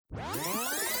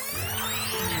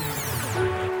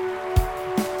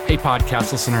Hey,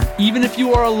 podcast listener, even if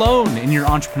you are alone in your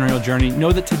entrepreneurial journey,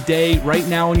 know that today, right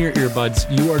now in your earbuds,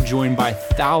 you are joined by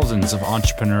thousands of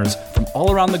entrepreneurs from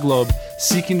all around the globe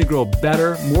seeking to grow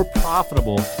better, more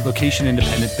profitable,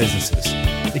 location-independent businesses.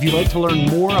 If you'd like to learn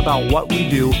more about what we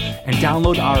do and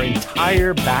download our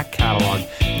entire back catalog,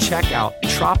 check out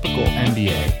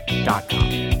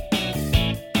tropicalmba.com.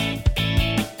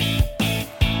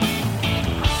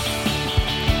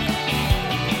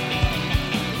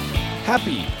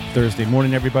 Happy Thursday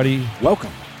morning, everybody.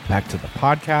 Welcome back to the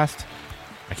podcast.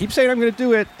 I keep saying I'm going to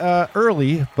do it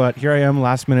early, but here I am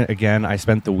last minute again. I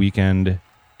spent the weekend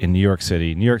in New York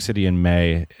City. New York City in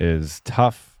May is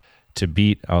tough to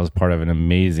beat. I was part of an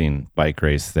amazing bike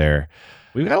race there.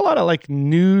 We've got a lot of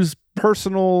news,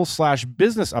 personal /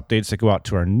 business updates that go out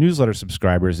to our newsletter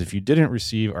subscribers. If you didn't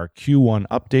receive our Q1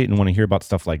 update and want to hear about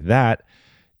stuff like that,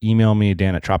 email me,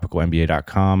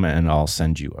 dan@tropicalmba.com, and I'll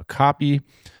send you a copy.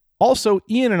 Also,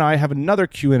 Ian and I have another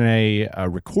Q&A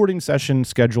recording session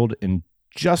scheduled in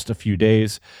just a few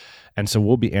days. And so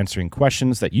we'll be answering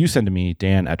questions that you send to me,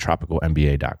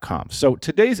 dan@tropicalmba.com. So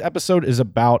today's episode is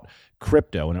about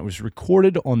crypto, and it was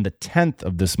recorded on the 10th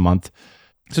of this month.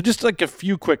 So just a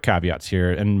few quick caveats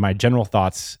here and my general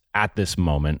thoughts at this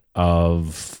moment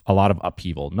of a lot of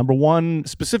upheaval. Number one,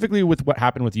 specifically with what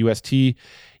happened with UST,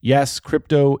 yes,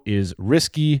 crypto is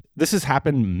risky. This has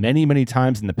happened many, many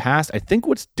times in the past. I think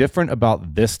what's different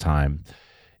about this time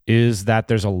is that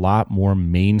there's a lot more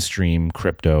mainstream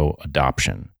crypto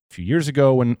adoption. A few years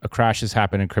ago, when a crash has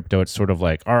happened in crypto, it's sort of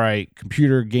like, all right,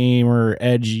 computer gamer,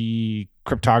 edgy,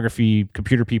 cryptography,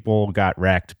 computer people got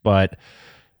wrecked, but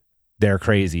they're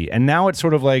crazy. And now it's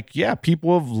sort of like, yeah,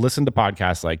 people have listened to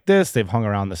podcasts like this. They've hung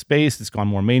around the space. It's gone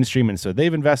more mainstream. And so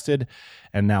they've invested.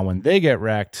 And now when they get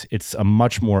wrecked, it's a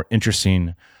much more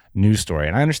interesting news story.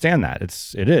 And I understand that.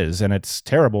 It is. And it's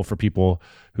terrible for people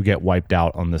who get wiped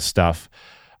out on this stuff.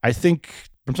 I think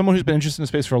from someone who's been interested in the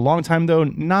space for a long time, though,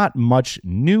 not much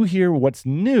new here. What's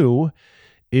new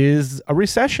is a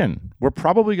recession. We're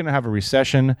probably going to have a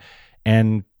recession,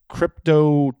 and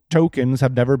crypto tokens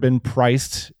have never been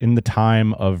priced in the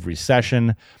time of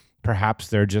recession. Perhaps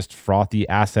they're just frothy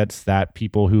assets that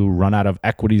people who run out of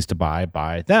equities to buy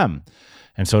them.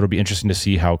 And so it'll be interesting to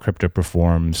see how crypto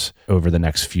performs over the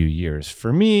next few years.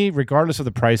 For me, regardless of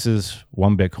the prices,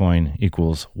 one Bitcoin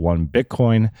equals one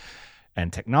Bitcoin.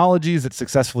 And technologies that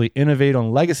successfully innovate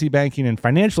on legacy banking and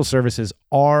financial services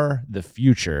are the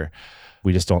future.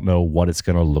 We just don't know what it's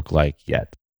going to look like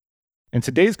yet. In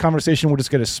today's conversation, we'll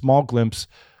just get a small glimpse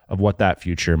of what that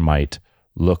future might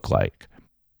look like.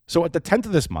 So at the 10th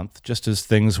of this month, just as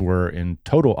things were in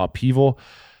total upheaval,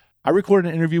 I recorded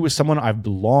an interview with someone I've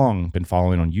long been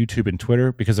following on YouTube and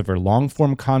Twitter because of her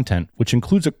long-form content, which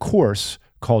includes a course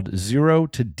called Zero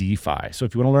to DeFi. So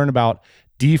if you want to learn about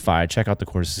DeFi, check out the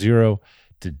course Zero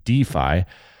to DeFi.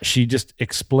 She just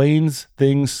explains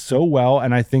things so well,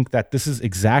 and I think that this is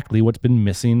exactly what's been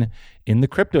missing in the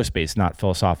crypto space. Not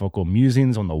philosophical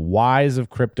musings on the whys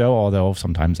of crypto, although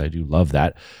sometimes I do love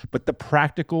that, but the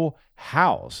practical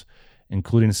hows,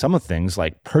 including some of things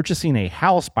like purchasing a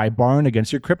house by borrowing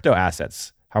against your crypto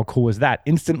assets. How cool is that?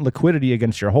 Instant liquidity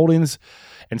against your holdings,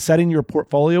 and setting your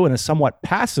portfolio in a somewhat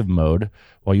passive mode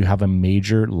while you have a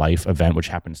major life event, which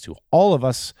happens to all of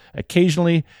us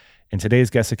occasionally. In today's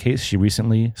guest case, she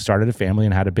recently started a family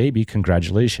and had a baby.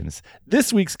 Congratulations.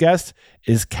 This week's guest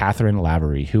is Catherine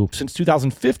Lavery, who since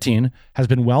 2015 has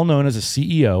been well known as a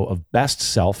CEO of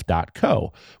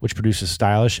BestSelf.co, which produces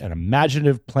stylish and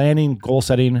imaginative planning, goal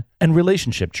setting, and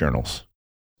relationship journals.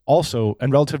 Also,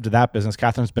 and relative to that business,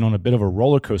 Catherine's been on a bit of a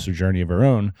roller coaster journey of her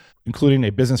own, including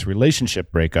a business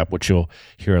relationship breakup, which you'll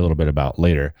hear a little bit about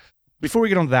later. Before we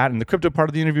get on to that and the crypto part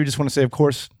of the interview, I just want to say, of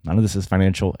course, none of this is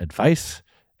financial advice.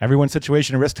 Everyone's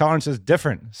situation and risk tolerance is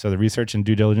different, so the research and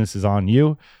due diligence is on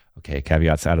you. Okay,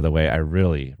 caveats out of the way. I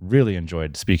really, really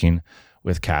enjoyed speaking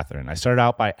with Catherine. I started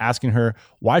out by asking her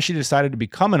why she decided to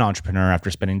become an entrepreneur after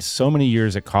spending so many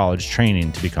years at college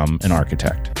training to become an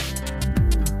architect.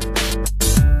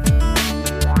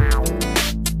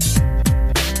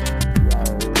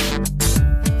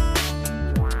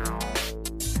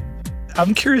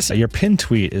 I'm curious, your pinned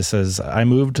tweet, it says, I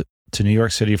moved to New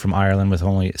York City from Ireland with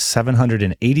only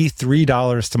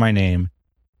 $783 to my name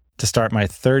to start my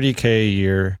 $30K a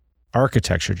year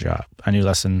architecture job. I knew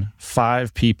less than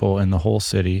 5 people in the whole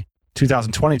city.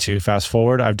 2022, fast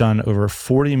forward, I've done over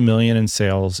 40 million in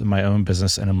sales in my own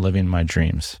business and I'm living my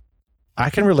dreams. I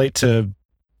can relate to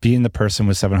being the person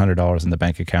with $700 in the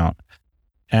bank account.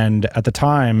 And at the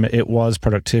time, it was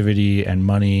productivity and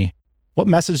money What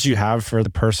message do you have for the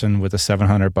person with the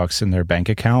 $700 in their bank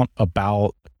account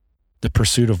about the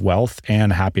pursuit of wealth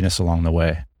and happiness along the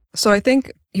way? So I think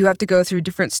you have to go through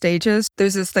different stages.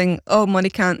 There's this thing, oh, money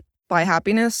can't buy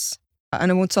happiness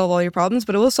and it won't solve all your problems,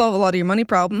 but it will solve a lot of your money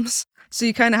problems. So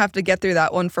you kind of have to get through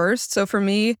that one first. So for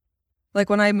me, like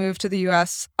when I moved to the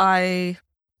US, I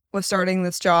was starting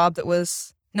this job that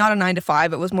was not a 9 to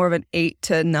 5. It was more of an 8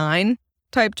 to 9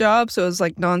 type job. So it was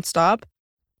like nonstop.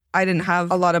 I didn't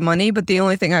have a lot of money, but the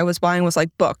only thing I was buying was like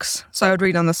books. So I would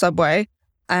read on the subway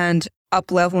and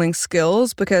up-leveling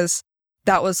skills, because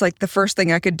that was like the first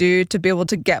thing I could do to be able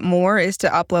to get more is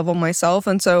to up-level myself.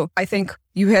 And so I think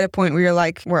you hit a point where you're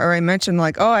like, where I mentioned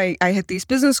like, oh, I hit these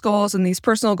business goals and these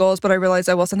personal goals, but I realized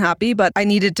I wasn't happy, but I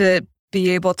needed to be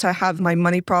able to have my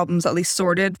money problems at least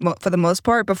sorted for the most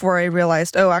part before I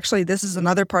realized, oh, actually, this is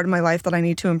another part of my life that I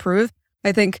need to improve.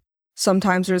 I think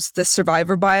sometimes there's this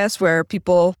survivor bias where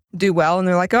people do well and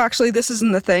they're like, oh, actually, this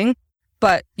isn't the thing.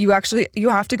 But you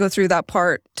have to go through that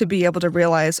part to be able to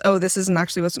realize, oh, this isn't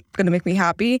actually what's going to make me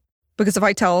happy. Because if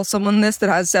I tell someone this that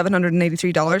has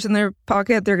 $783 in their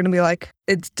pocket, they're going to be like,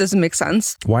 it doesn't make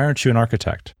sense. Why aren't you an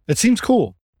architect? It seems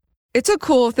cool. It's a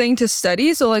cool thing to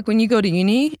study. So like when you go to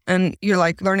uni and you're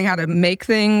like learning how to make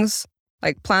things,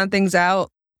 like plan things out,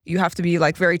 you have to be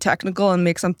like very technical and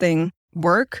make something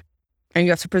work. And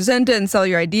you have to present it and sell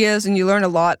your ideas, and you learn a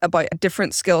lot about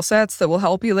different skill sets that will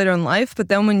help you later in life. But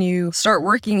then when you start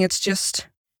working, it's just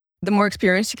the more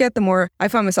experience you get, the more I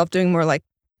find myself doing more like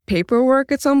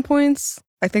paperwork at some points.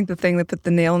 I think the thing that put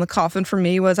the nail in the coffin for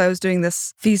me was I was doing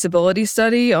this feasibility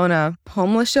study on a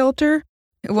homeless shelter.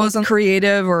 It wasn't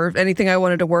creative or anything I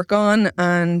wanted to work on,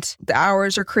 and the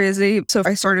hours are crazy. So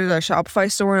I started a Shopify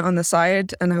store on the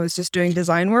side, and I was just doing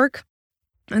design work.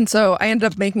 And so I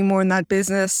ended up making more in that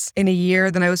business in a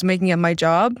year than I was making at my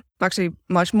job, actually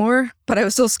much more. But I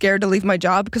was still scared to leave my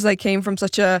job because I came from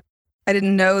I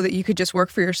didn't know that you could just work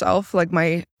for yourself. Like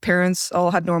my parents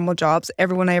all had normal jobs.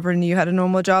 Everyone I ever knew had a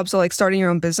normal job. So like starting your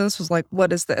own business was like,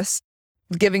 what is this?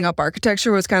 Giving up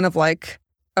architecture was kind of like,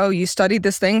 oh, you studied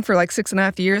this thing for like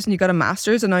 6.5 years and you got a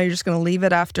master's and now you're just going to leave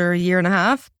it after a year and a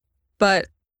half. But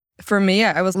for me,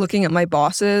 I was looking at my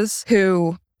bosses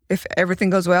who, if everything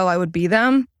goes well, I would be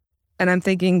them. And I'm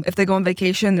thinking if they go on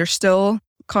vacation, they're still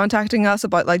contacting us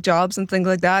about like jobs and things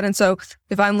like that. And so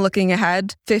if I'm looking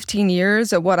ahead 15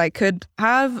 years at what I could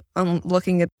have, I'm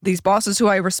looking at these bosses who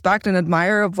I respect and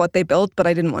admire of what they built, but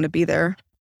I didn't want to be there.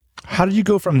 How did you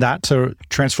go from that to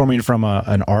transforming from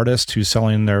an artist who's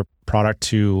selling their product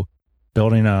to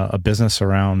building a business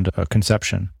around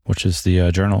Conception, which is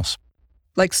the journals?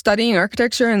 Like studying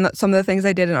architecture and some of the things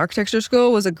I did in architecture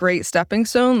school was a great stepping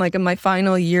stone. Like in my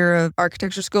final year of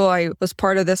architecture school, I was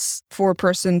part of this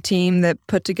 4-person team that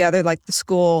put together like the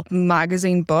school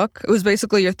magazine book. It was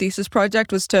basically your thesis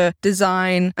project was to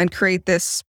design and create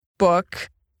this book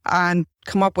and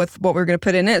come up with what we were going to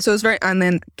put in it. So it was and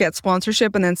then get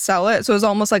sponsorship and then sell it. So it was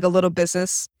almost like a little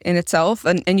business in itself.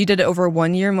 And you did it over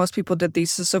 1 year. Most people did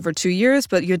thesis over 2 years,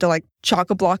 but you had to like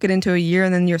chock-a-block it into a year,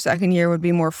 and then your second year would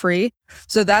be more free.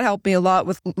 So that helped me a lot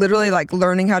with literally like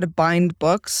learning how to bind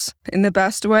books in the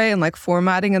best way and like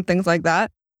formatting and things like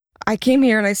that. I came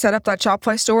here and I set up that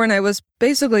Shopify store, and I was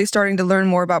basically starting to learn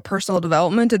more about personal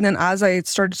development. And then as I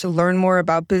started to learn more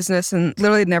about business, and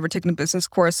literally had never taken a business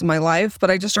course in my life,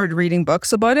 but I just started reading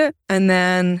books about it. And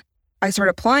then I started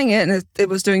applying it, and it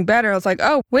was doing better. I was like,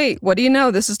 oh, wait, what do you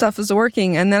know? This stuff is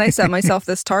working. And then I set myself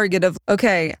this target of,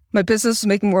 okay, my business was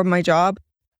making more of my job,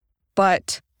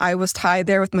 but I was tied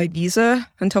there with my visa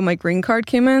until my green card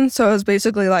came in. So I was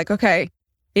basically like, okay,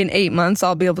 in 8 months,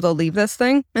 I'll be able to leave this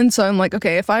thing. And so I'm like,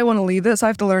 okay, if I want to leave this, I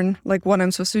have to learn like what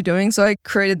I'm supposed to be doing. So I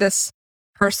created this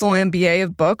personal MBA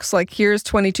of books. Like here's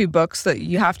 22 books that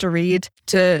you have to read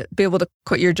to be able to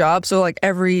quit your job. So like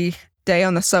every day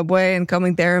on the subway and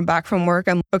coming there and back from work,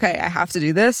 I'm okay, I have to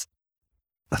do this.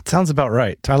 That sounds about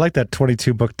right. I like that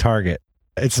 22 book target.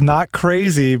 It's not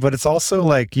crazy, but it's also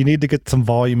like you need to get some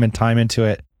volume and time into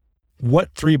it.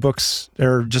 What 3 books,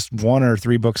 or just 1 or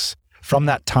 3 books from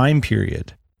that time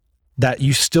period that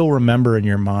you still remember in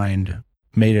your mind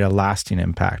made it a lasting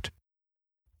impact?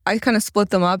 I kind of split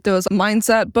them up. There was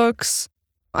mindset books.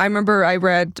 I remember I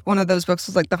read one of those books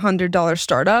was like the $100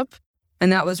 Startup.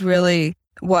 And that was really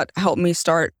what helped me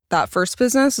start that first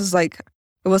business. Is like,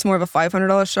 it was more of a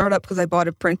 $500 startup because I bought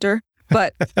a printer.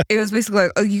 But it was basically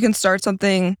like, oh, you can start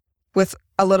something with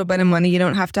a little bit of money. You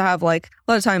don't have to have like,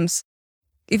 a lot of times,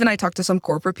 even I talked to some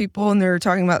corporate people and they're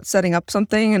talking about setting up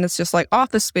something and it's just like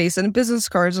office space and business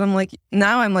cards. And I'm like,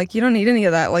 you don't need any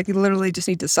of that. Like you literally just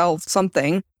need to sell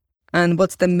something. And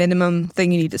what's the minimum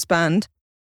thing you need to spend?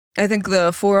 I think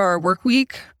the 4-hour work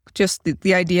week, just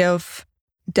the idea of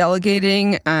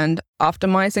delegating and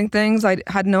optimizing things. I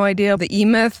had no idea. The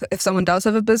E-Myth, if someone does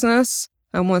have a business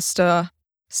and wants to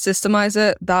systemize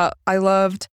it, that I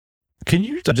loved. Can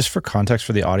you, just for context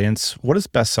for the audience, what does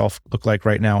Best Self look like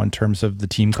right now in terms of the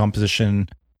team composition,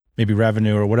 maybe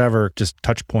revenue or whatever, just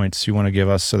touch points you want to give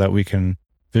us so that we can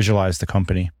visualize the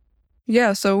company?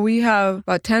 Yeah, so we have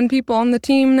about 10 people on the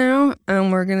team now,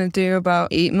 and we're going to do about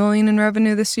 8 million in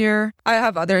revenue this year. I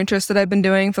have other interests that I've been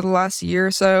doing for the last year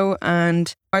or so,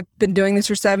 and I've been doing this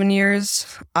for 7 years.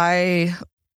 I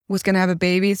was going to have a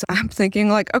baby, so I'm thinking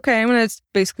like, okay, I'm going to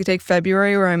basically take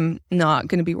February where I'm not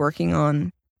going to be working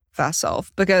on Fast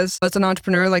Self, because as an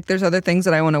entrepreneur, like there's other things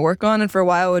that I want to work on. And for a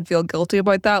while I would feel guilty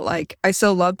about that. Like I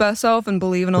still love Best Self and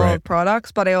believe in all the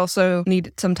products, but I also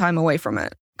need some time away from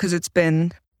it because it's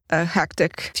been a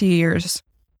hectic 2 years.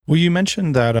 Well, you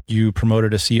mentioned that you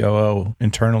promoted a COO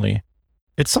internally.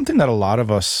 It's something that a lot of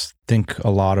us think a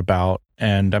lot about.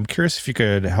 And I'm curious if you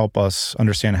could help us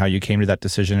understand how you came to that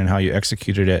decision and how you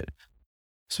executed it.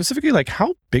 Specifically, like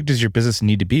how big does your business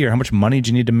need to be, or how much money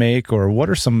do you need to make, or what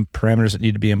are some parameters that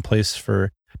need to be in place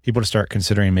for people to start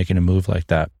considering making a move like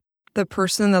that? The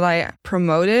person that I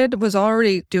promoted was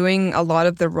already doing a lot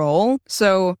of the role.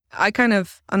 So I and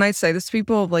I say this to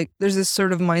people, like there's this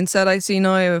sort of mindset I see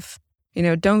now of,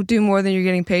 don't do more than you're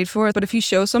getting paid for. But if you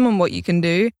show someone what you can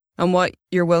do and what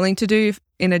you're willing to do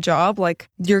in a job, like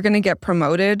you're going to get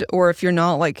promoted, or if you're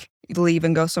not, like leave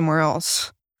and go somewhere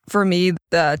else. For me,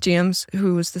 the James,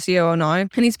 who is the COO now, and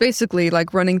he's basically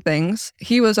like running things.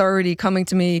 He was already coming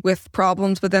to me with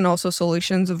problems, but then also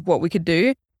solutions of what we could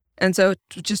do. And so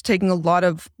just taking a lot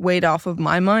of weight off of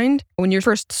my mind. When you're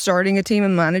first starting a team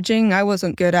and managing, I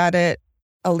wasn't good at it,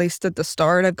 at least at the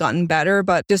start. I've gotten better,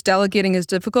 but just delegating is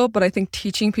difficult. But I think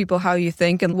teaching people how you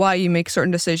think and why you make certain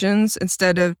decisions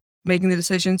instead of making the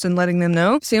decisions and letting them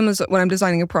know. Same as when I'm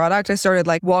designing a product, I started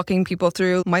like walking people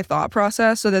through my thought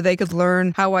process so that they could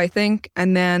learn how I think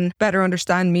and then better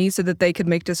understand me so that they could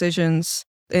make decisions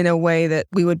in a way that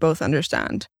we would both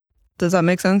understand. Does that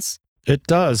make sense? It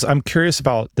does. I'm curious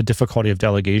about the difficulty of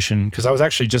delegation, because I was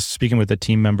actually just speaking with a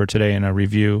team member today in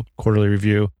a quarterly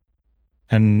review,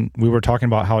 and we were talking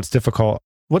about how it's difficult.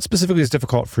 What specifically is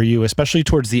difficult for you, especially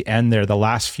towards the end there, the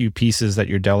last few pieces that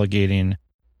you're delegating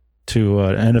to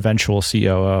an eventual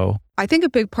COO? I think a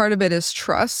big part of it is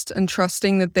trust and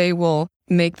trusting that they will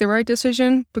make the right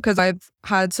decision, because I've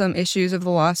had some issues over the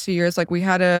last few years. Like we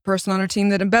had a person on our team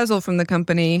that embezzled from the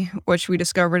company, which we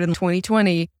discovered in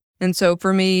 2020. And so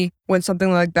for me, when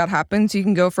something like that happens, you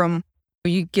can go from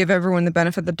you give everyone the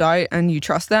benefit of the doubt and you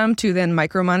trust them to then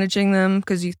micromanaging them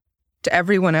to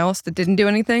everyone else that didn't do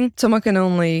anything. Someone can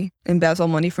only embezzle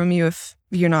money from you if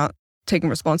you're not taking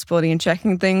responsibility and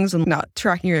checking things and not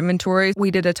tracking your inventory.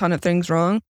 We did a ton of things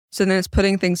wrong. So then it's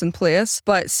putting things in place.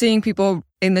 But seeing people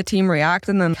in the team react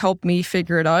and then help me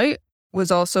figure it out was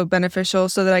also beneficial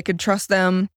so that I could trust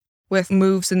them with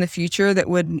moves in the future that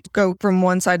would go from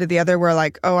one side to the other where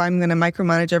like, oh, I'm going to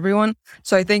micromanage everyone.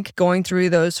 So I think going through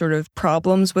those sort of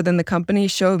problems within the company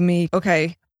showed me,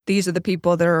 okay, these are the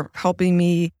people that are helping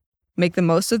me make the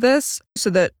most of this so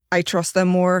that I trust them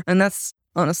more. And that's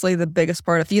honestly the biggest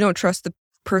part. If you don't trust the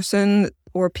person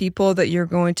or people that you're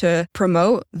going to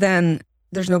promote, then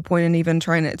there's no point in even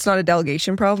trying it. It's not a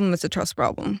delegation problem, it's a trust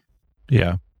problem.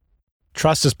 Yeah.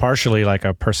 Trust is partially like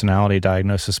a personality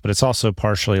diagnosis, but it's also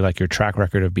partially like your track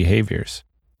record of behaviors.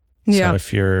 Yeah. So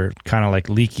if you're kind of like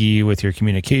leaky with your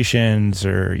communications,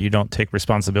 or you don't take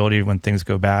responsibility when things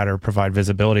go bad or provide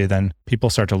visibility, then people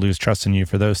start to lose trust in you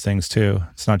for those things too.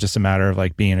 It's not just a matter of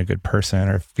like being a good person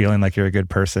or feeling like you're a good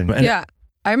person. And yeah.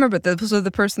 I remember this was the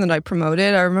person that I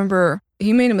promoted. I remember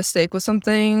he made a mistake with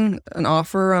something, an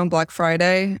offer on Black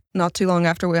Friday, not too long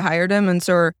after we hired him. And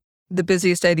so the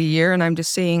busiest day of the year, and I'm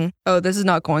just seeing, oh, this is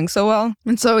not going so well.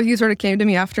 And so he sort of came to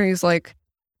me after, he's like,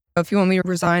 if you want me to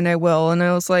resign, I will. And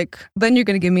I was like, then you're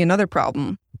going to give me another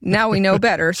problem. Now we know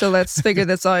better. So let's figure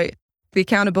this out. The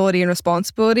accountability and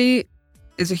responsibility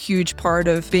is a huge part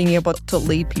of being able to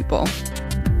lead people.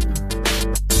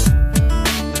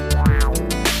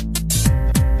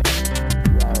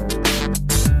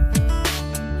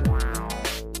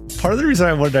 Part of the reason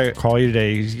I wanted to call you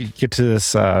today is you get to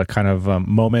this kind of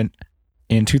moment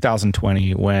in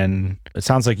 2020 when it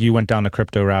sounds like you went down the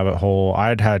crypto rabbit hole.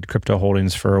 I'd had crypto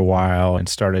holdings for a while and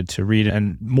started to read,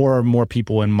 and more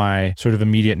people in my sort of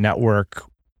immediate network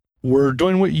were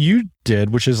doing what you did,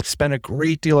 which is spend a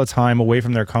great deal of time away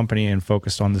from their company and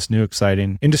focused on this new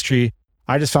exciting industry.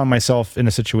 I just found myself in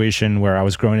a situation where I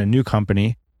was growing a new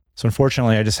company So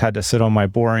unfortunately, I just had to sit on my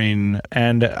boring,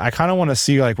 and I kind of want to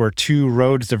see like where two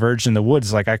roads diverged in the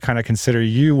woods. Like I kind of consider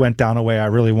you went down a way I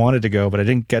really wanted to go, but I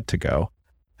didn't get to go.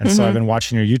 And so I've been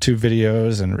watching your YouTube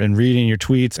videos and reading your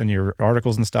tweets and your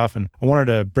articles and stuff. And I wanted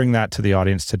to bring that to the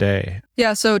audience today.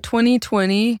 Yeah. So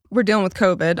 2020, we're dealing with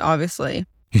COVID, obviously.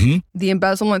 The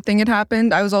embezzlement thing had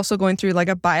happened. I was also going through like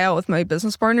a buyout with my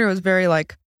business partner. It was very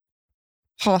like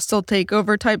hostile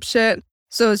takeover type shit.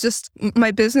 So it's just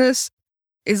my business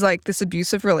is like this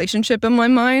abusive relationship in my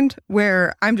mind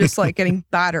where I'm just like getting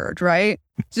battered, right?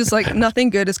 Just like nothing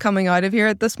good is coming out of here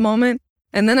at this moment.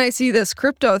 And then I see this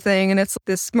crypto thing and it's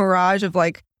this mirage of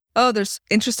like, oh, there's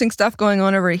interesting stuff going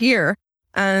on over here.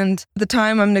 And the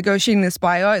time I'm negotiating this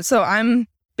buyout, so I'm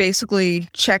basically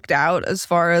checked out as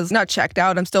far as, not checked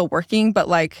out, I'm still working, but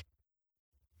like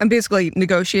I'm basically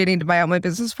negotiating to buy out my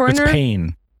business partner. It's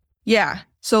pain. Yeah.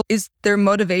 So is there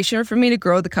motivation for me to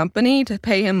grow the company, to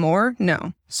pay him more?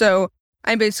 No. So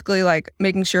I'm basically like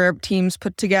making sure our team's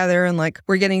put together and like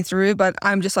we're getting through, but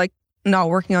I'm just like not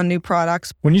working on new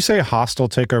products. When you say hostile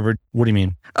takeover, what do you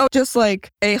mean? Oh, just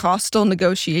like a hostile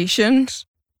negotiation.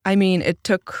 I mean, it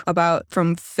took about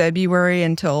from February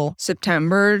until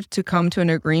September to come to an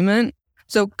agreement.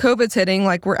 So COVID's hitting,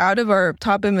 like we're out of our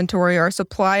top inventory. Our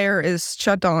supplier is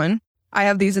shut down. I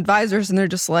have these advisors and they're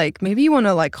just like, maybe you want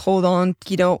to like hold on.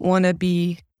 You don't want to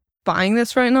be buying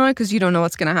this right now because you don't know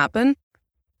what's going to happen.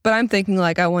 But I'm thinking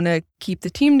like I want to keep the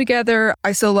team together.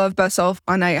 I still love Best Self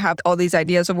and I have all these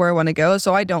ideas of where I want to go.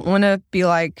 So I don't want to be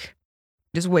like,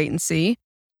 just wait and see.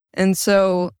 And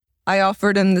so I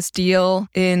offered him this deal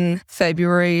in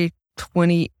February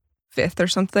 25th or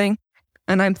something.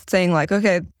 And I'm saying like,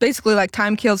 okay, basically like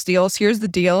time kills deals. Here's the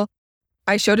deal.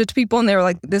 I showed it to people and they were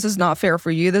like, this is not fair for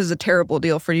you. This is a terrible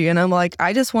deal for you. And I'm like,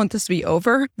 I just want this to be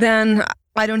over. Then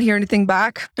I don't hear anything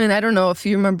back. And I don't know if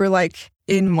you remember like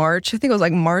in March, I think it was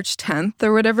like March 10th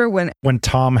or whatever, when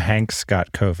Tom Hanks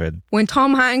got COVID. When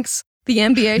Tom Hanks, the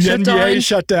NBA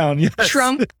shut down. Yes.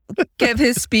 Trump gave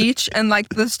his speech and like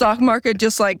the stock market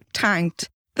just like tanked.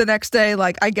 The next day,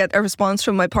 like I get a response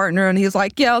from my partner and he's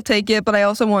like, yeah, I'll take it, but I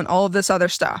also want all of this other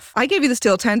stuff. I gave you this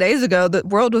deal 10 days ago. The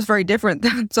world was very different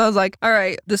then. So I was like, all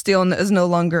right, this deal is no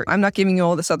longer, I'm not giving you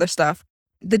all this other stuff.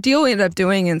 The deal we ended up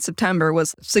doing in September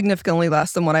was significantly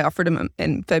less than what I offered him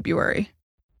in February.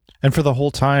 And for the whole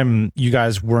time, you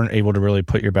guys weren't able to really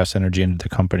put your best energy into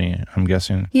the company, I'm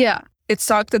guessing. Yeah. It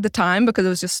sucked at the time because it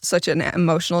was just such an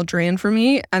emotional drain for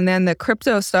me. And then the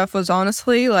crypto stuff was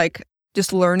honestly like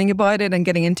just learning about it and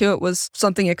getting into it was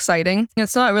something exciting.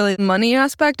 It's not really the money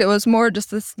aspect. It was more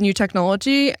just this new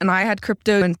technology. And I had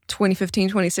crypto in 2015,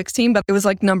 2016, but it was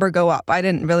like number go up. I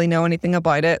didn't really know anything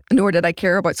about it, nor did I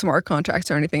care about smart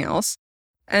contracts or anything else.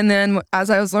 And then as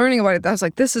I was learning about it, I was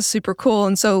like, this is super cool.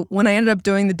 And so when I ended up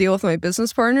doing the deal with my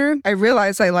business partner, I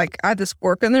realized I had this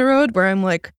fork in the road where I'm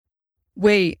like,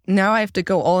 wait, now I have to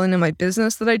go all into my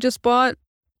business that I just bought,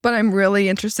 but I'm really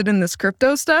interested in this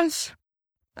crypto stuff.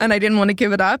 And I didn't want to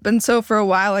give it up. And so for a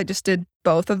while, I just did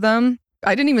both of them.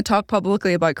 I didn't even talk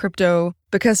publicly about crypto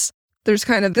because there's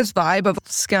kind of this vibe of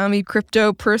scammy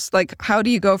crypto like, how do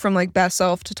you go from like Best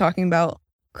Self to talking about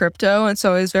crypto? And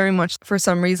so it was very much, for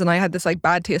some reason, I had this like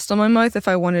bad taste on my mouth if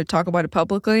I wanted to talk about it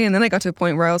publicly. And then I got to a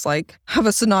point where I was like, have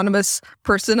a synonymous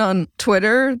person on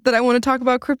Twitter that I want to talk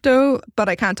about crypto, but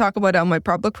I can't talk about it on my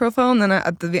public profile. And then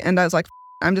at the end, I was like,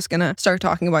 I'm just going to start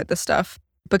talking about this stuff.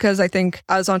 Because I think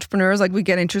as entrepreneurs, like we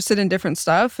get interested in different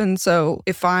stuff. And so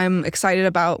if I'm excited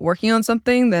about working on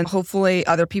something, then hopefully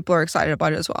other people are excited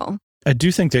about it as well. I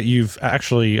do think that you've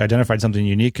actually identified something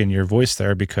unique in your voice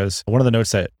there, because one of the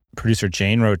notes that producer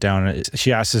Jane wrote down,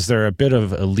 she asks, is there a bit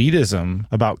of elitism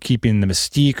about keeping the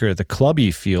mystique or the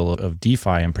clubby feel of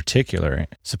DeFi in particular?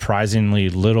 Surprisingly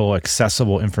little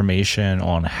accessible information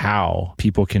on how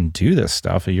people can do this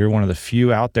stuff. You're one of the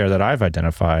few out there that I've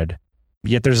identified.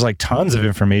 Yet there's like tons of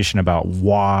information about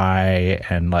why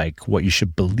and like what you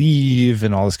should believe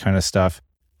and all this kind of stuff.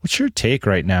 What's your take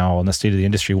right now on the state of the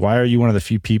industry? Why are you one of the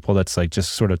few people that's like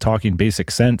just sort of talking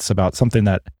basic sense about something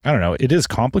that, I don't know, it is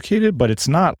complicated, but it's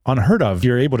not unheard of.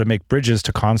 You're able to make bridges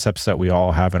to concepts that we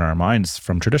all have in our minds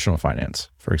from traditional finance,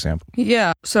 for example.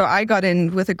 Yeah. So I got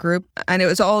in with a group and it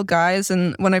was all guys.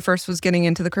 And when I first was getting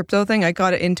into the crypto thing, I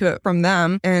got into it from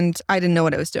them and I didn't know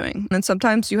what I was doing. And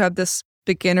sometimes you have this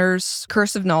beginner's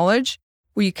curse of knowledge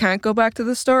where you can't go back to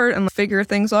the start and figure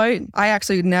things out. I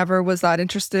actually never was that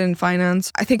interested in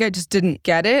finance. I think I just didn't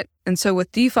get it. And so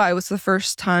with DeFi, it was the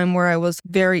first time where I was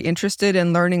very interested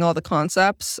in learning all the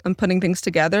concepts and putting things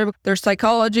together. There's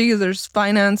psychology, there's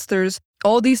finance, there's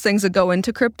all these things that go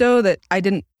into crypto that I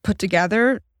didn't put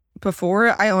together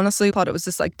before. I honestly thought it was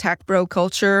this like tech bro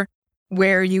culture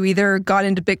where you either got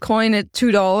into Bitcoin at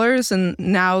 $2 and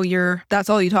now that's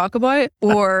all you talk about,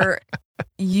 or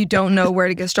you don't know where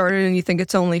to get started and you think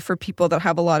it's only for people that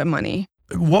have a lot of money.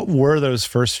 What were those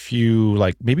first few,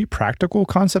 like maybe practical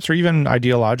concepts or even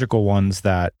ideological ones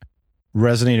that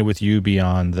resonated with you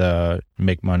beyond the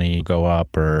make money go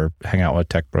up or hang out with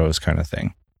tech bros kind of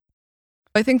thing?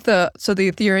 I think the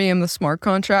Ethereum, the smart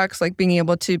contracts, like being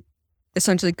able to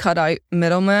essentially cut out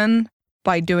middlemen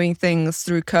by doing things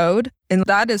through code. And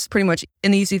that is pretty much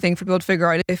an easy thing for people to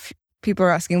figure out. If people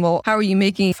are asking, well, how are you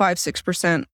making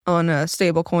 5-6% on a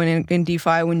stable coin in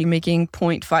DeFi when you're making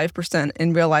 0.5%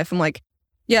 in real life? I'm like,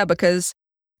 yeah, because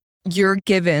you're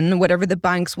given whatever the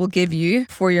banks will give you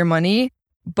for your money.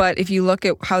 But if you look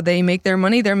at how they make their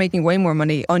money, they're making way more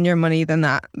money on your money than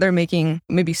that. They're making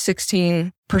maybe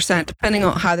 16%, depending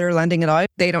on how they're lending it out.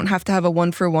 They don't have to have a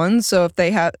 1-for-1. So if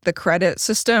they have the credit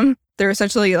system, they're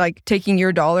essentially like taking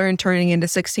your dollar and turning it into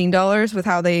 $16 with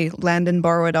how they lend and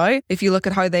borrow it out. If you look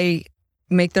at how they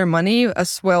make their money,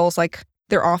 as well as like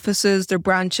their offices, their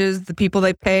branches, the people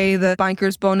they pay, the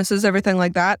bankers' bonuses, everything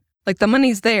like that, like the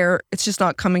money's there. It's just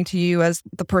not coming to you as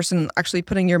the person actually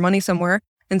putting your money somewhere.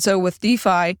 And so with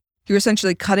DeFi, you're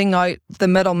essentially cutting out the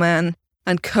middleman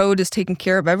and code is taking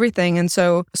care of everything. And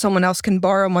so someone else can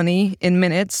borrow money in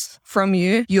minutes from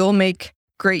you. You'll make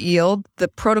great yield. The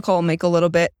protocol will make a little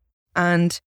bit,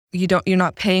 and you're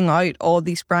not paying out all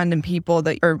these random people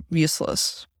that are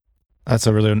useless. That's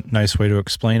a really nice way to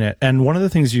explain it. And one of the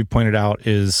things you pointed out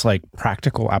is like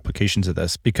practical applications of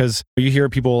this, because you hear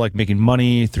people like making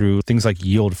money through things like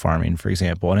yield farming, for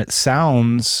example. And it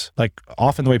sounds like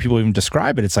often the way people even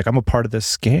describe it, it's like, I'm a part of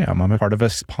this scam. I'm a part of a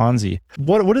Ponzi.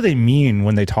 What do they mean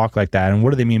when they talk like that? And what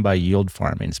do they mean by yield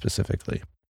farming specifically?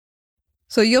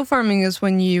 So yield farming is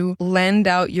when you lend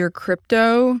out your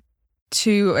crypto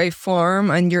to a farm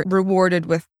and you're rewarded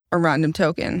with a random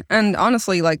token. And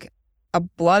honestly, like, a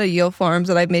lot of yield farms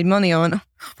that I've made money on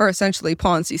are essentially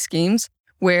Ponzi schemes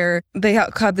where they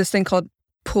have this thing called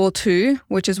Pool 2,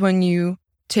 which is when you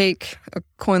take a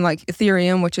coin like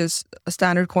Ethereum, which is a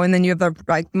standard coin, then you have the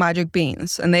like Magic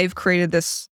Beans. And they've created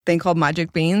this thing called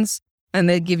Magic Beans, and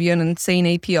they give you an insane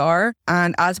APR.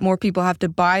 And as more people have to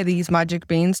buy these Magic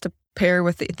Beans to pair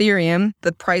with the Ethereum,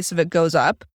 the price of it goes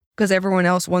up because everyone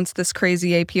else wants this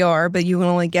crazy APR, but you can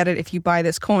only get it if you buy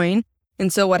this coin.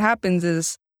 And so what happens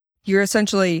is you're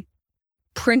essentially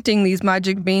printing these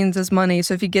Magic Beans as money.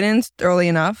 So if you get in early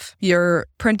enough, you're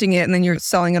printing it and then you're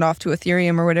selling it off to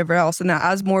Ethereum or whatever else. And now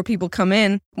as more people come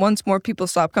in, once more people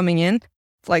stop coming in,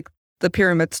 like the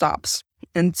pyramid stops.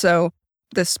 And so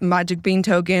this Magic Bean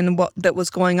token that was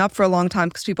going up for a long time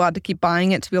because people had to keep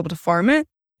buying it to be able to farm it,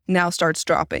 now starts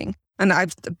dropping. And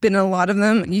I've been in a lot of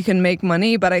them. You can make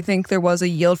money, but I think there was a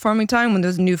yield farming time when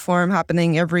there's a new farm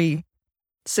happening every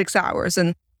 6 hours.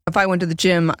 And if I went to the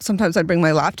gym, sometimes I'd bring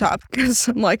my laptop because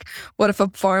I'm like, what if a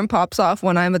farm pops off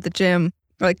when I'm at the gym?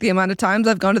 Like the amount of times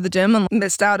I've gone to the gym and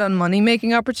missed out on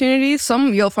money-making opportunities.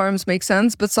 Some yield farms make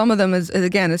sense, but some of them is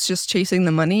again, it's just chasing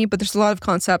the money. But there's a lot of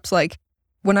concepts like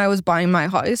when I was buying my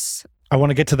house. I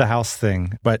want to get to the house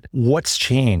thing, but what's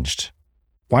changed?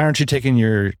 Why aren't you taking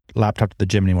your laptop to the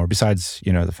gym anymore besides,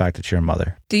 the fact that you're a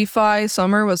mother? DeFi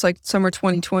summer was like summer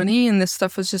 2020 and this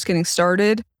stuff was just getting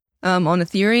started. On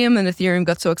Ethereum, and Ethereum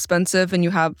got so expensive, and you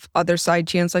have other side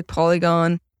chains like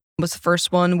Polygon was the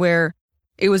first one where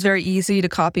it was very easy to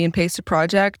copy and paste a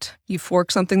project. You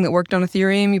fork something that worked on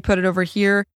Ethereum, you put it over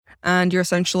here, and you're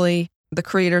essentially, the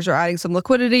creators are adding some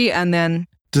liquidity, and then...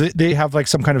 Do they have like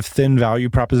some kind of thin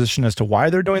value proposition as to why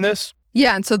they're doing this?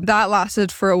 Yeah, and so that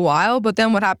lasted for a while, but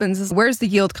then what happens is, where's the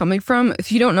yield coming from?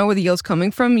 If you don't know where the yield's coming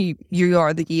from, you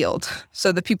are the yield.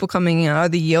 So the people coming in are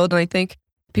the yield, and I think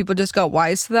people just got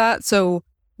wise to that. So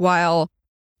while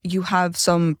you have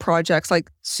some projects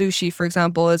like Sushi, for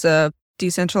example, is a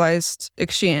decentralized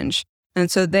exchange.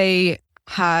 And so they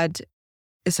had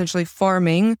essentially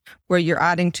farming where you're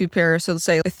adding two pairs. So let's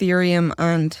say Ethereum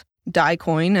and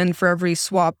Dai-coin. And for every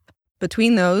swap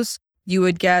between those, you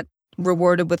would get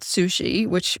rewarded with Sushi,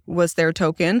 which was their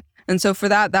token. And so for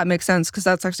that makes sense because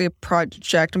that's actually a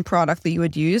project and product that you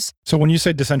would use. So when you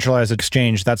say decentralized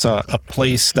exchange, that's a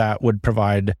place that would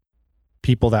provide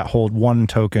people that hold one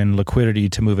token liquidity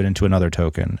to move it into another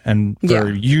token. And for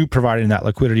you providing that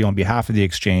liquidity on behalf of the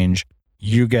exchange,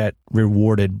 you get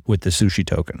rewarded with the Sushi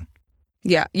token.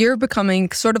 Yeah, you're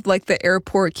becoming sort of like the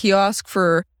airport kiosk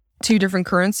for two different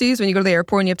currencies. When you go to the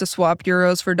airport and you have to swap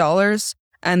euros for dollars,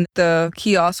 and the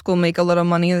kiosk will make a little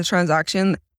money in the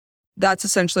transaction. That's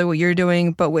essentially what you're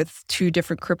doing, but with two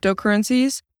different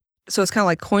cryptocurrencies. So it's kind of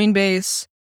like Coinbase,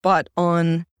 but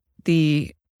on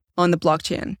the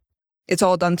blockchain. It's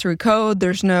all done through code.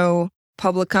 There's no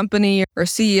public company or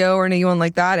CEO or anyone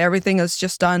like that. Everything is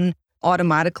just done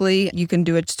automatically. You can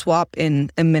do a swap in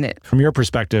a minute. From your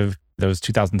perspective, there was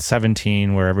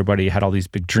 2017 where everybody had all these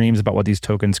big dreams about what these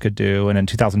tokens could do. And in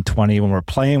 2020, when we're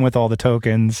playing with all the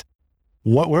tokens,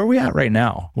 where are we at right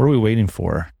now? What are we waiting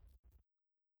for?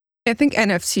 I think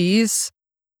NFTs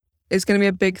is going to be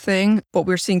a big thing. What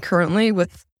we're seeing currently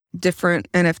with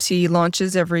different NFT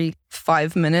launches every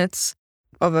 5 minutes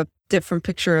of a different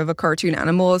picture of a cartoon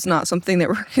animal is not something that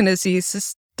we're going to see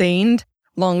sustained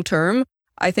long term.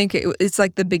 I think it's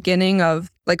like the beginning of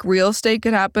like real estate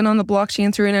could happen on the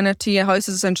blockchain through an NFT. A house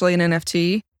is essentially an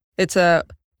NFT. It's a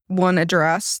one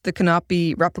address that cannot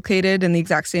be replicated in the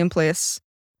exact same place.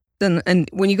 And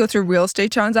when you go through real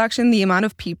estate transaction, the amount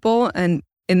of people and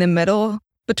in the middle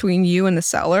between you and the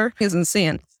seller is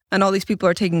insane. And all these people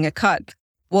are taking a cut.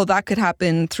 Well, that could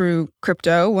happen through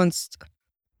crypto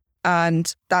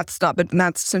and that's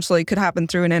essentially could happen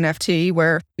through an NFT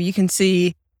where you can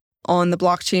see on the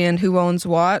blockchain who owns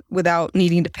what without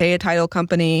needing to pay a title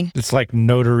company. It's like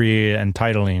notary and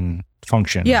titling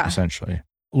function, essentially.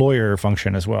 Lawyer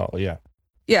function as well, yeah.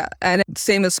 Yeah, and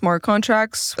same as smart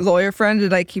contracts. A lawyer friend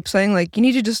that I keep saying, like, you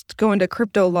need to just go into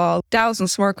crypto law, DAOs and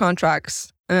smart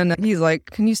contracts. And he's like,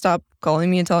 can you stop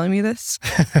calling me and telling me this?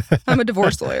 I'm a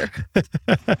divorce lawyer.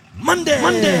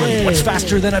 Monday. What's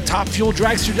faster than a Top Fuel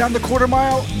dragster down the quarter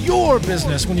mile? Your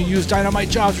business when you use Dynamite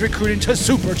Jobs Recruiting to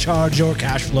supercharge your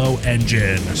cash flow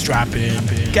engine. Strap in,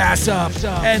 gas up,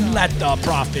 and let the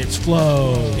profits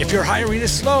flow. If your hiring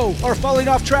is slow or falling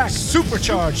off track,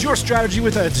 supercharge your strategy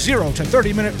with a 0 to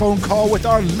 30-minute phone call with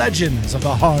our legends of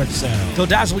the hard sell. They'll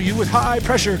dazzle you with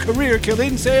high-pressure,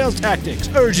 career-killing sales tactics,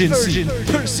 urgency,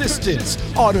 persistence,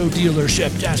 auto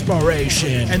dealership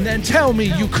desperation, and then tell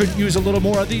me you couldn't use a little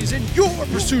more of these in your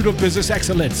pursuit of business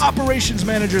excellence. Operations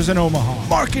managers in Omaha,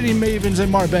 marketing mavens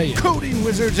in Marbella, coding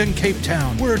wizards in Cape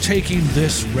Town. We're taking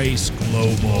this race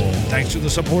global. Thanks to the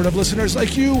support of listeners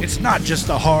like you, it's not just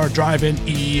the hard driving,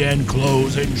 and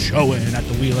closing, showing at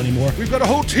the wheel anymore. We've got a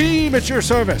whole team at your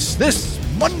service. This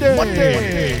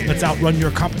Monday. Let's outrun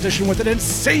your competition with an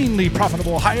insanely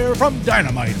profitable hire from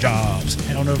Dynamite Jobs.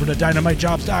 Head on over to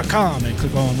dynamitejobs.com and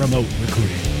click on remote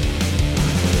recruiting.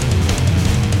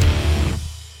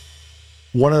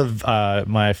 One of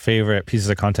my favorite pieces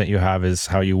of content you have is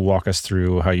how you walk us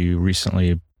through how you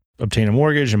recently obtained a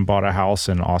mortgage and bought a house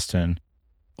in Austin.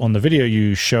 On the video,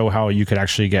 you show how you could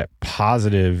actually get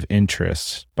positive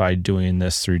interest by doing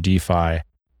this through DeFi.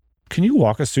 Can you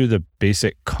walk us through the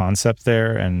basic concept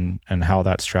there and how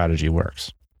that strategy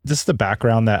works? This is the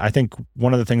background that I think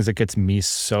one of the things that gets me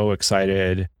so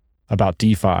excited about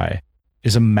DeFi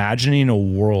is imagining a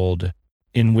world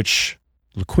in which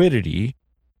liquidity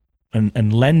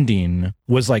and lending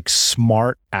was like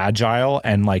smart, agile,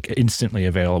 and like instantly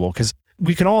available. Because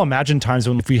we can all imagine times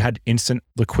when if we had instant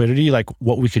liquidity, like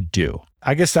what we could do.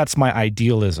 I guess that's my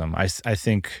idealism. I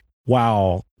think,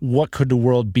 wow, what could the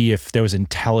world be if there was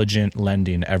intelligent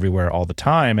lending everywhere all the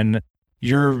time? And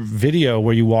your video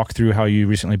where you walk through how you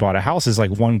recently bought a house is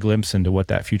like one glimpse into what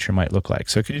that future might look like.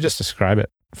 So could you just describe it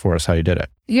for us, how you did it?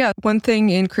 Yeah. One thing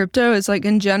in crypto is like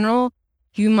in general,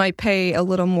 you might pay a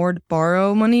little more to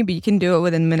borrow money, but you can do it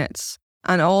within minutes.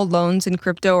 And all loans in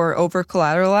crypto are over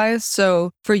collateralized.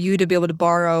 So for you to be able to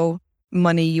borrow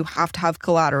money, you have to have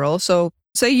collateral. So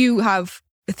say you have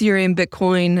Ethereum,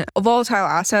 Bitcoin, volatile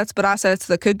assets, but assets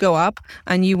that could go up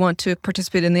and you want to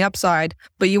participate in the upside,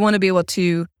 but you want to be able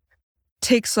to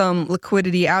take some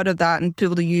liquidity out of that and be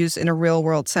able to use in a real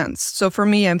world sense. So for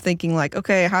me, I'm thinking like,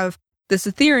 okay, I have this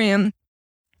Ethereum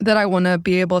that I want to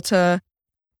be able to,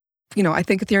 I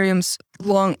think Ethereum's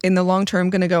in the long term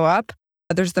going to go up.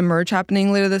 There's the merge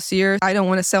happening later this year. I don't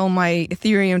want to sell my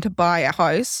Ethereum to buy a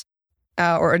house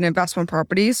or an investment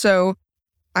property. So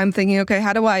I'm thinking, okay,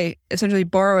 how do I essentially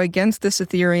borrow against this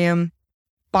Ethereum,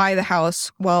 buy the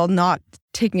house while not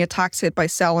taking a tax hit by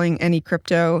selling any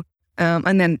crypto,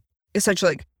 and then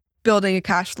essentially like building a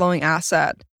cash flowing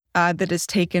asset that is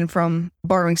taken from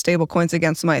borrowing stable coins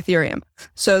against my Ethereum.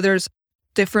 So there's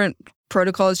different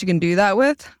protocols you can do that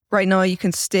with. Right now, you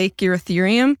can stake your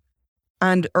Ethereum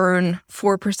and earn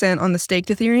 4% on the staked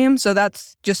Ethereum. So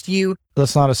that's just you.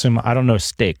 Let's not assume, I don't know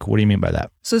stake. What do you mean by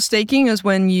that? So staking is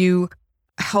when you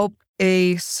help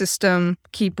a system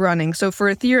keep running. So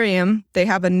for Ethereum, they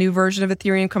have a new version of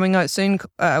Ethereum coming out soon,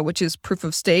 which is proof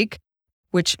of stake,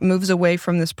 which moves away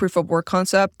from this proof of work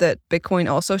concept that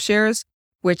Bitcoin also shares,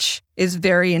 which is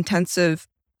very intensive,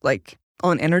 like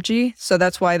on energy. So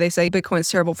that's why they say Bitcoin is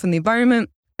terrible for the environment.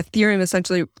 Ethereum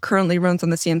essentially currently runs on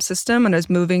the same system and is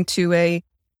moving to a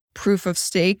proof of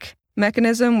stake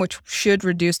mechanism, which should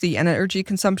reduce the energy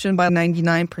consumption by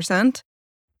 99%.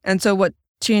 And so what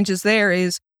changes there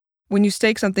is when you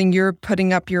stake something, you're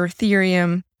putting up your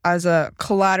Ethereum as a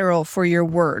collateral for your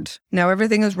word. Now,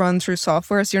 everything is run through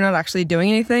software, so you're not actually doing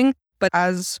anything. But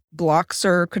as blocks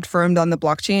are confirmed on the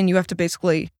blockchain, you have to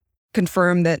basically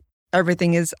confirm that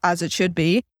everything is as it should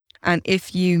be. And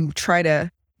if you try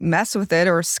to mess with it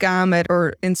or scam it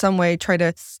or in some way try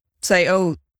to say,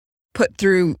 oh, put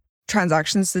through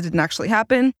transactions that didn't actually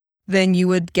happen, then you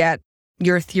would get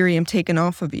your Ethereum taken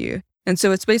off of you. And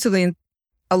so it's basically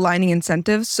aligning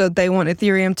incentives. So they want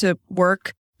Ethereum to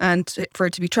work and for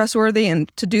it to be trustworthy.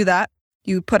 And to do that,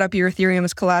 you put up your Ethereum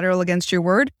as collateral against your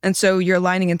word. And so you're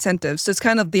aligning incentives. So it's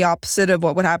kind of the opposite of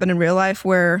what would happen in real life,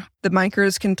 where the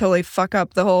bankers can totally fuck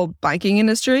up the whole banking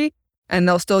industry and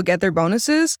they'll still get their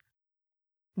bonuses.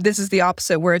 This is the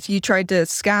opposite, where if you tried to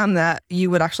scam that,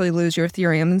 you would actually lose your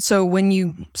Ethereum. And so when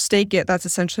you stake it, that's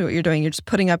essentially what you're doing. You're just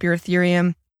putting up your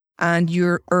Ethereum and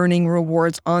you're earning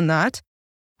rewards on that.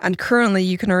 And currently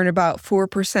you can earn about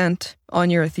 4% on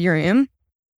your Ethereum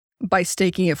by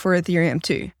staking it for Ethereum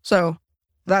 2. So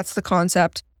that's the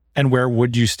concept. And where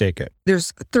would you stake it?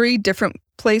 There's 3 different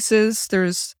places.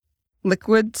 There's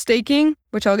liquid staking,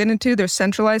 which I'll get into. There's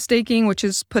centralized staking, which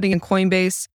is putting in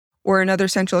Coinbase or another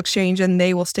central exchange, and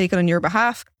they will stake it on your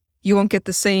behalf. You won't get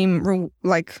the same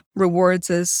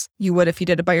rewards as you would if you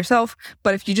did it by yourself.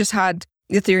 But if you just had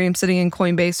Ethereum sitting in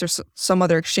Coinbase or some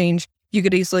other exchange, you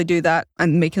could easily do that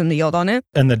and make them yield on it.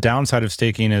 And the downside of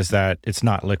staking is that it's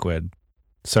not liquid.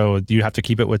 So you have to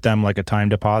keep it with them like a time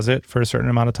deposit for a certain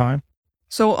amount of time?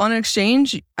 So on an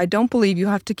exchange, I don't believe you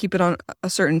have to keep it on a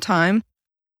certain time.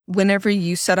 Whenever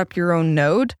you set up your own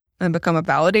node and become a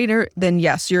validator, then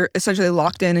yes, you're essentially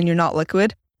locked in and you're not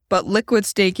liquid. But liquid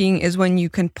staking is when you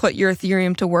can put your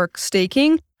Ethereum to work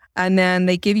staking, and then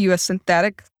they give you a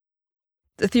synthetic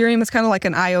Ethereum. It's kind of like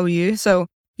an IOU. So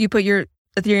you put your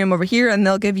Ethereum over here and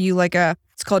they'll give you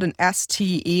it's called an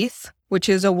ST ETH, which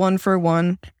is a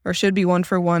 1-for-1, or should be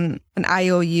 1-for-1, an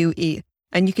IOU ETH.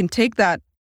 And you can take that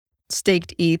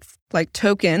staked ETH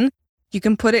token, you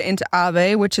can put it into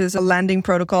Aave, which is a lending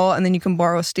protocol, and then you can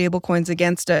borrow stable coins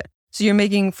against it. So you're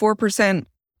making 4%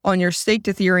 on your staked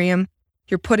Ethereum.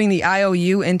 You're putting the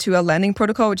IOU into a lending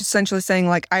protocol, which is essentially saying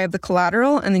I have the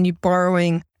collateral, and then you're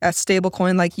borrowing a stable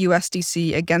coin like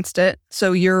USDC against it.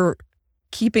 So you're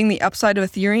keeping the upside of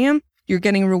Ethereum, you're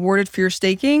getting rewarded for your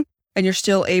staking, and you're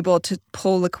still able to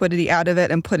pull liquidity out of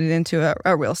it and put it into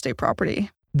a real estate property.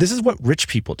 This is what rich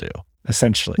people do,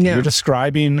 essentially. Yeah. You're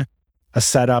describing a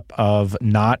setup of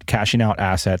not cashing out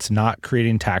assets, not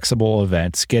creating taxable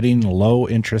events, getting low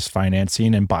interest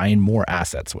financing and buying more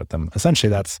assets with them. Essentially,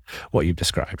 that's what you've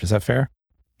described. Is that fair?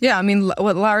 Yeah, I mean,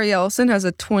 what Larry Ellison has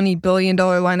a $20 billion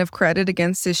line of credit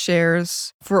against his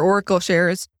shares for Oracle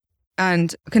shares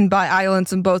and can buy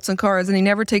islands and boats and cars, and he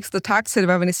never takes the tax hit of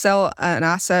having to sell an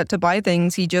asset to buy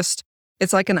things.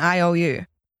 It's like an IOU.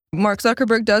 Mark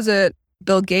Zuckerberg does it.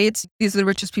 Bill Gates, these are the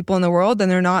richest people in the world, and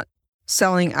they're not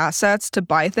selling assets to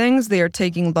buy things. They are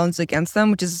taking loans against them,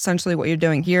 which is essentially what you're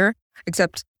doing here,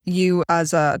 except you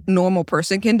as a normal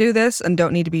person can do this and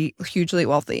don't need to be hugely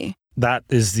wealthy. That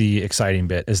is the exciting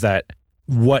bit, is that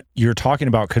what you're talking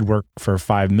about could work for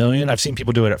 $5 million. I've seen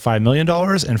people do it at $5 million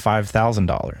and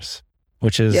 $5,000,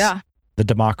 which is the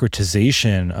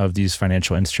democratization of these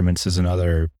financial instruments is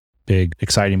another big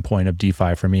exciting point of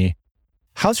DeFi for me.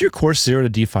 How's your course Zero to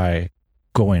DeFi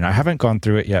going? I haven't gone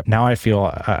through it yet. Now I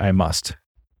feel I must.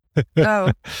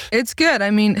 Oh, it's good.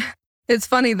 I mean, it's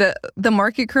funny that the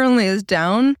market currently is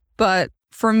down, but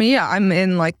for me, I'm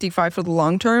in DeFi for the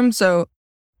long term. So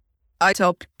I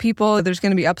tell people there's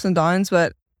going to be ups and downs,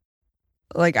 but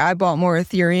I bought more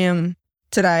Ethereum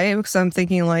today because I'm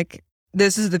thinking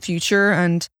this is the future.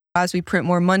 And as we print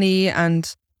more money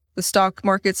and the stock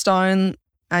market's down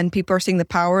and people are seeing the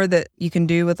power that you can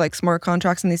do with smart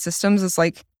contracts in these systems, it's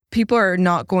people are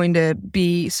not going to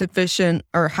be sufficient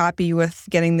or happy with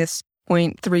getting this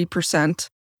 0.3%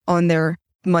 on their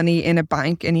money in a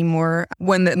bank anymore.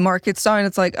 When the market's down,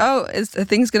 it's is the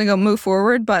thing's going to move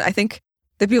forward? But I think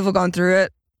the people who've gone through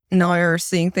it now are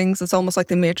seeing things. It's almost like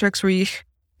the Matrix, where you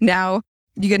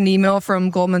get an email from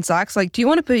Goldman Sachs, do you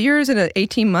want to put yours in an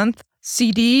 18-month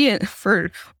CD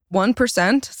for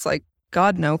 1%? It's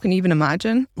God, no. Can you even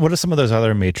imagine? What are some of those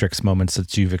other Matrix moments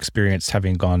that you've experienced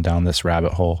having gone down this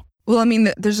rabbit hole? Well, I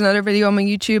mean, there's another video on my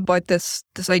YouTube about this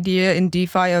idea in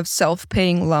DeFi of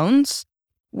self-paying loans,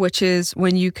 which is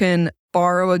when you can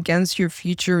borrow against your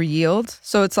future yield.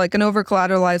 So it's like an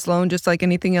over-collateralized loan, just like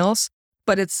anything else.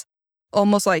 But it's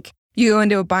almost like you go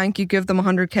into a bank, you give them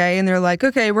 $100K, and they're like,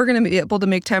 okay, we're going to be able to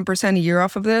make 10% a year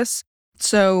off of this.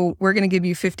 So we're going to give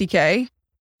you $50K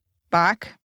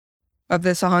back. of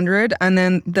this 100, and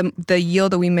then the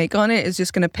yield that we make on it is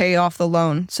just going to pay off the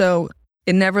loan. So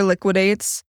it never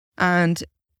liquidates, and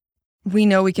we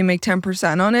know we can make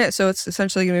 10% on it. So it's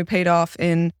essentially going to be paid off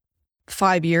in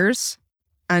 5 years.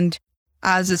 And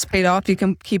as it's paid off, you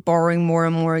can keep borrowing more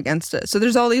and more against it. So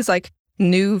there's all these like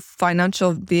new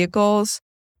financial vehicles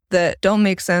that don't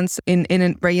make sense in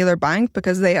a regular bank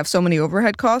because they have so many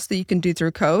overhead costs that you can do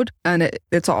through code. And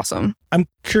it's awesome. I'm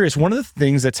curious, one of the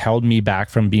things that's held me back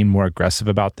from being more aggressive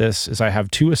about this is I have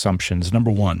two assumptions.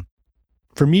 Number one,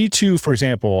 for me to, for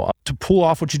example, to pull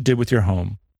off what you did with your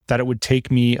home, that it would take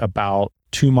me about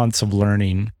 2 months of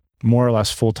learning, more or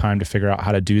less full time, to figure out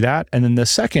how to do that. And then the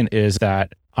second is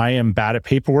that I am bad at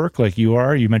paperwork like you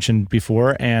are, you mentioned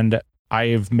before, and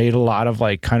I've made a lot of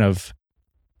like kind of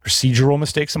procedural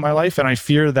mistakes in my life. And I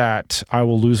fear that I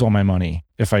will lose all my money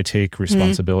if I take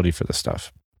responsibility for this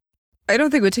stuff. I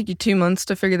don't think it would take you 2 months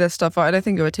to figure this stuff out. I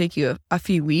think it would take you a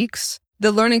few weeks.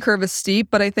 The learning curve is steep,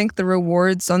 but I think the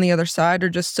rewards on the other side are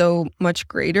just so much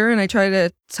greater. And I try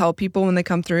to tell people when they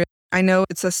come through, I know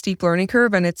it's a steep learning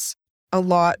curve and it's a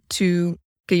lot to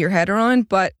get your head around,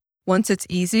 but once it's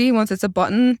easy, once it's a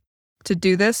button to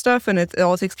do this stuff and it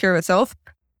all takes care of itself,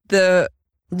 the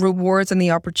rewards and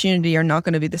the opportunity are not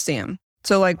going to be the same.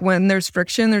 So like when there's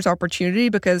friction, there's opportunity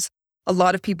because a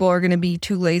lot of people are going to be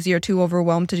too lazy or too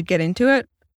overwhelmed to get into it,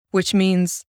 which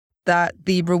means that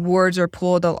the rewards are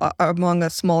pulled among a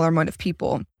smaller amount of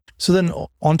people. So then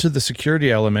onto the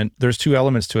security element, there's two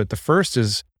elements to it. The first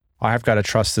is I've got to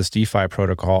trust this DeFi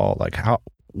protocol. Like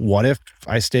what if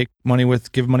I stake money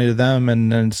give money to them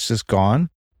and then it's just gone?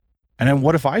 And then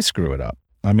what if I screw it up?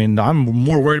 I mean, I'm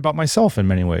more worried about myself in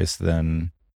many ways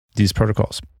than these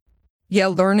protocols. Yeah,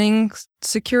 learning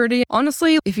security.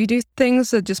 Honestly, if you do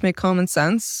things that just make common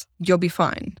sense, you'll be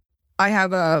fine. I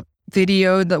have a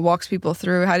video that walks people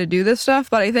through how to do this stuff,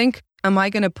 but I think, am I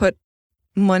going to put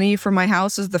money for my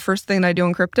house as the first thing I do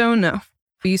in crypto? No.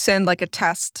 You send like a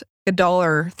test,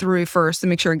 $1 through first to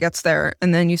make sure it gets there,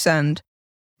 and then you send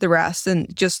the rest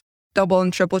and just double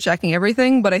and triple checking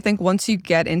everything. But I think once you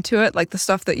get into it, like the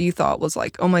stuff that you thought was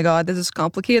like, oh my God, this is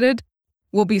complicated,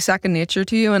 will be second nature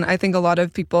to you. And I think a lot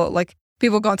of people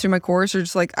gone through my course are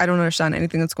just like, I don't understand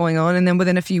anything that's going on. And then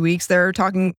within a few weeks, they're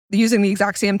using the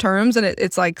exact same terms, and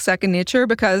it's like second nature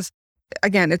because,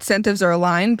 again, incentives are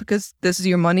aligned because this is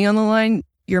your money on the line.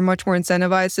 You're much more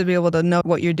incentivized to be able to know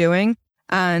what you're doing.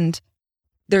 And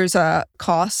there's a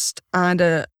cost and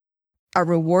a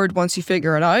reward once you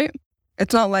figure it out.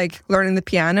 It's not like learning the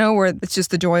piano where it's just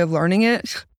the joy of learning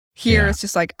it. Here, It's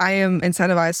just like, I am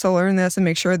incentivized to learn this and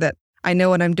make sure that I know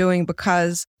what I'm doing,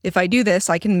 because if I do this,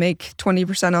 I can make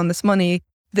 20% on this money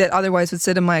that otherwise would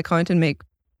sit in my account and make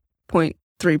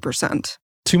 0.3%.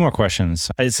 Two more questions.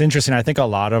 It's interesting. I think a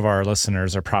lot of our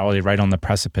listeners are probably right on the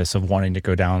precipice of wanting to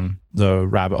go down the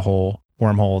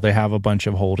wormhole. They have a bunch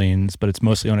of holdings, but it's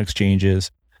mostly on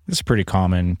exchanges. It's a pretty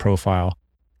common profile.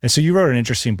 And so you wrote an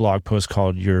interesting blog post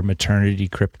called Your Maternity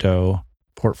Crypto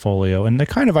Portfolio. And the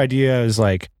kind of idea is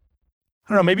like,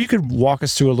 I don't know, maybe you could walk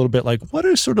us through a little bit, like what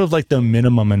are sort of like the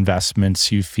minimum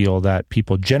investments you feel that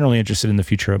people generally interested in the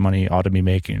future of money ought to be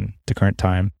making at the current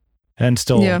time and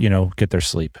still, get their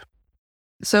sleep?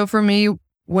 So for me,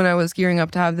 when I was gearing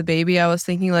up to have the baby, I was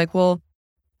thinking like, well,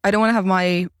 I don't want to have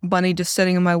my money just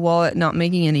sitting in my wallet, not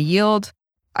making any yield.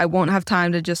 I won't have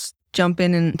time to just jump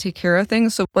in and take care of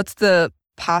things. So what's the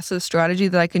passive strategy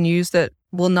that I can use that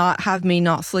will not have me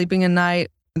not sleeping at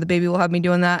night? The baby will have me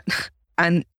doing that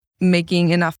and making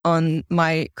enough on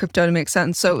my crypto to make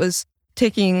sense. So it was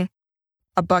taking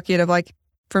a bucket of like,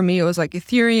 for me, it was like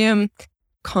Ethereum,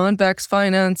 Convex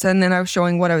Finance, and then I was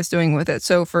showing what I was doing with it.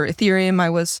 So for Ethereum,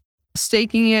 I was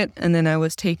staking it, and then I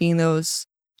was taking those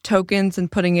tokens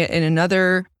and putting it in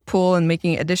another pool and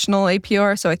making additional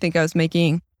APR. So I think I was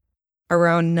making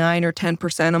around 9 or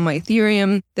 10% on my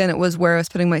Ethereum. Then it was where I was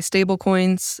putting my stable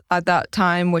coins at that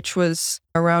time, which was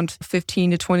around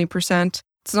 15 to 20%.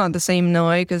 It's not the same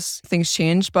now because things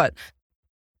change, but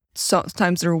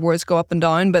sometimes the rewards go up and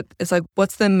down. But it's like,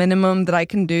 what's the minimum that I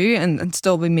can do and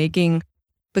still be making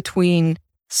between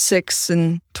 6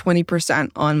 and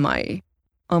 20% on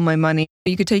my money?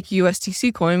 You could take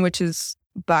USTC coin, which is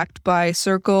backed by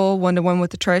Circle 1-to-1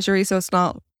 with the treasury, so it's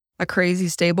not a crazy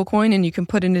stable coin, and you can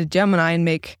put into Gemini and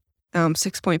make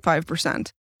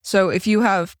 6.5%. So if you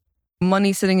have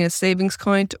money sitting in a savings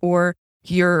account or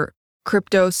your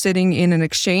crypto sitting in an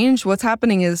exchange, what's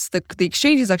happening is the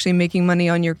exchange is actually making money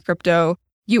on your crypto.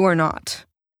 You are not.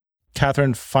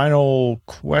 Catherine, final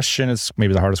question is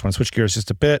maybe the hardest one. Switch gears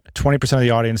just a bit. 20% of the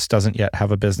audience doesn't yet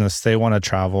have a business. They want to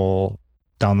travel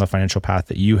down the financial path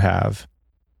that you have.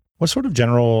 What sort of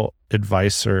general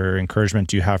advice or encouragement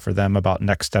do you have for them about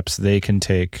next steps they can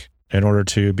take in order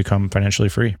to become financially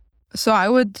free? So I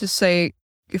would just say,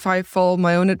 if I follow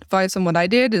my own advice on what I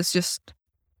did, is just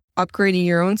upgrading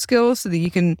your own skills so that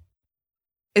you can,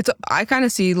 I kind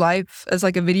of see life as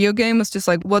like a video game. It's just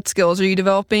like, what skills are you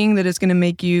developing that is going to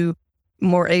make you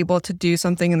more able to do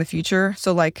something in the future?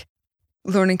 So like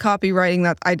learning copywriting,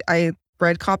 that I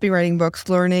read copywriting books,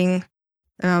 learning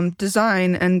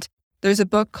design. And there's a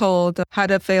book called How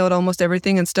to Fail at Almost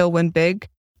Everything and Still Win Big,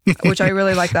 which I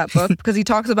really like that book because he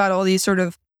talks about all these sort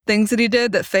of things that he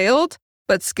did that failed,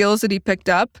 but skills that he picked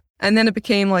up. And then it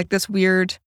became like this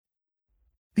weird,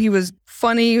 he was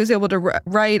funny, he was able to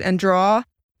write and draw,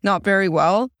 not very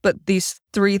well, but these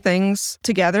three things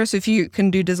together. So if you can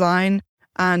do design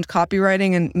and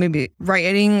copywriting and maybe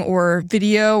writing or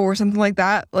video or something like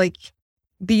that, like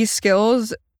these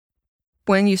skills,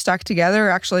 when you stack together,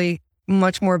 are actually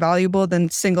much more valuable than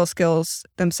single skills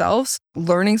themselves.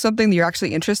 Learning something that you're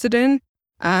actually interested in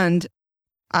and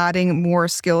adding more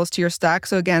skills to your stack.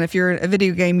 So again, if you're in a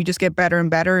video game, you just get better and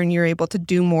better and you're able to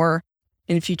do more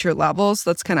in future levels.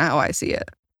 That's kind of how I see it.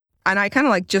 And I kind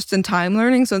of like just in time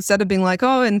learning. So instead of being like,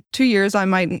 oh, in 2 years, I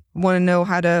might want to know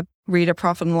how to read a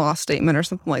profit and loss statement or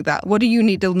something like that. What do you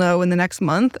need to know in the next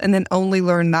month? And then only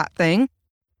learn that thing.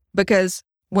 Because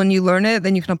when you learn it,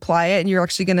 then you can apply it and you're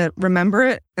actually going to remember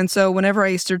it. And so whenever I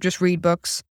used to just read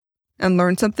books and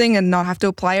learn something and not have to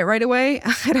apply it right away,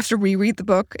 I'd have to reread the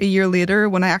book a year later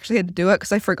when I actually had to do it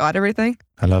because I forgot everything.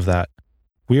 I love that.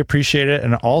 We appreciate it.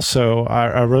 And also,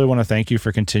 I really want to thank you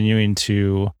for continuing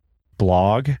to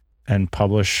blog and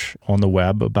publish on the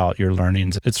web about your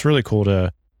learnings. It's really cool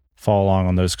to follow along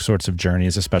on those sorts of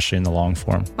journeys, especially in the long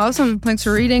form. Awesome. Thanks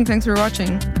for reading. Thanks for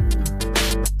watching.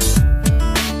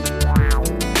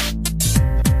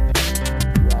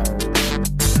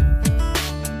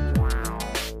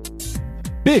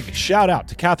 Big shout out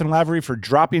to Catherine Lavery for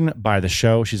dropping by the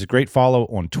show. She's a great follow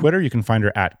on Twitter. You can find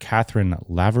her at Catherine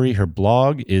Lavery. Her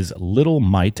blog is Little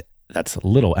Might, that's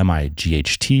little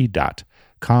MIGHT.com,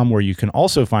 where you can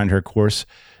also find her course,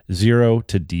 Zero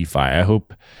to DeFi. I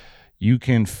hope you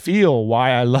can feel why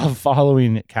I love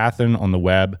following Catherine on the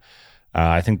web.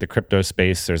 I think the crypto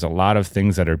space, there's a lot of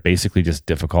things that are basically just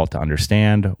difficult to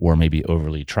understand or maybe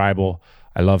overly tribal.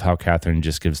 I love how Catherine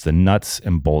just gives the nuts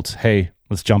and bolts. Hey,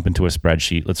 let's jump into a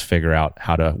spreadsheet. Let's figure out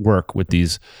how to work with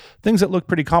these things that look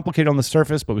pretty complicated on the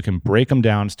surface, but we can break them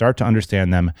down, start to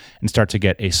understand them, and start to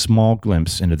get a small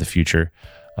glimpse into the future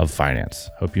of finance.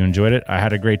 Hope you enjoyed it. I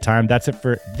had a great time. That's it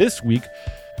for this week.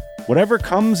 Whatever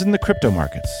comes in the crypto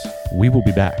markets, we will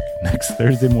be back next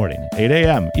Thursday morning, 8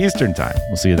 a.m. Eastern time.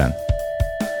 We'll see you then.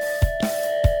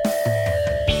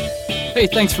 Hey,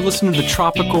 thanks for listening to the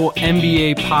Tropical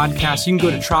MBA podcast. You can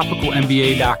go to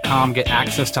tropicalmba.com, get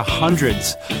access to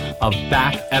hundreds of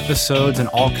back episodes and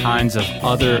all kinds of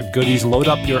other goodies. Load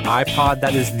up your iPod.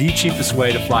 That is the cheapest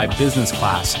way to fly business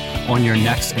class on your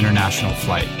next international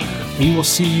flight. We will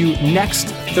see you next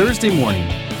Thursday morning,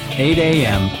 8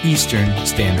 a.m. Eastern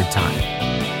Standard Time.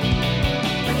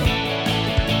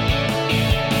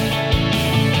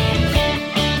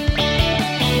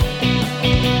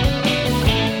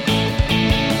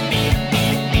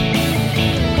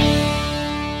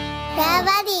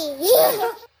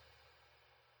 Daddy.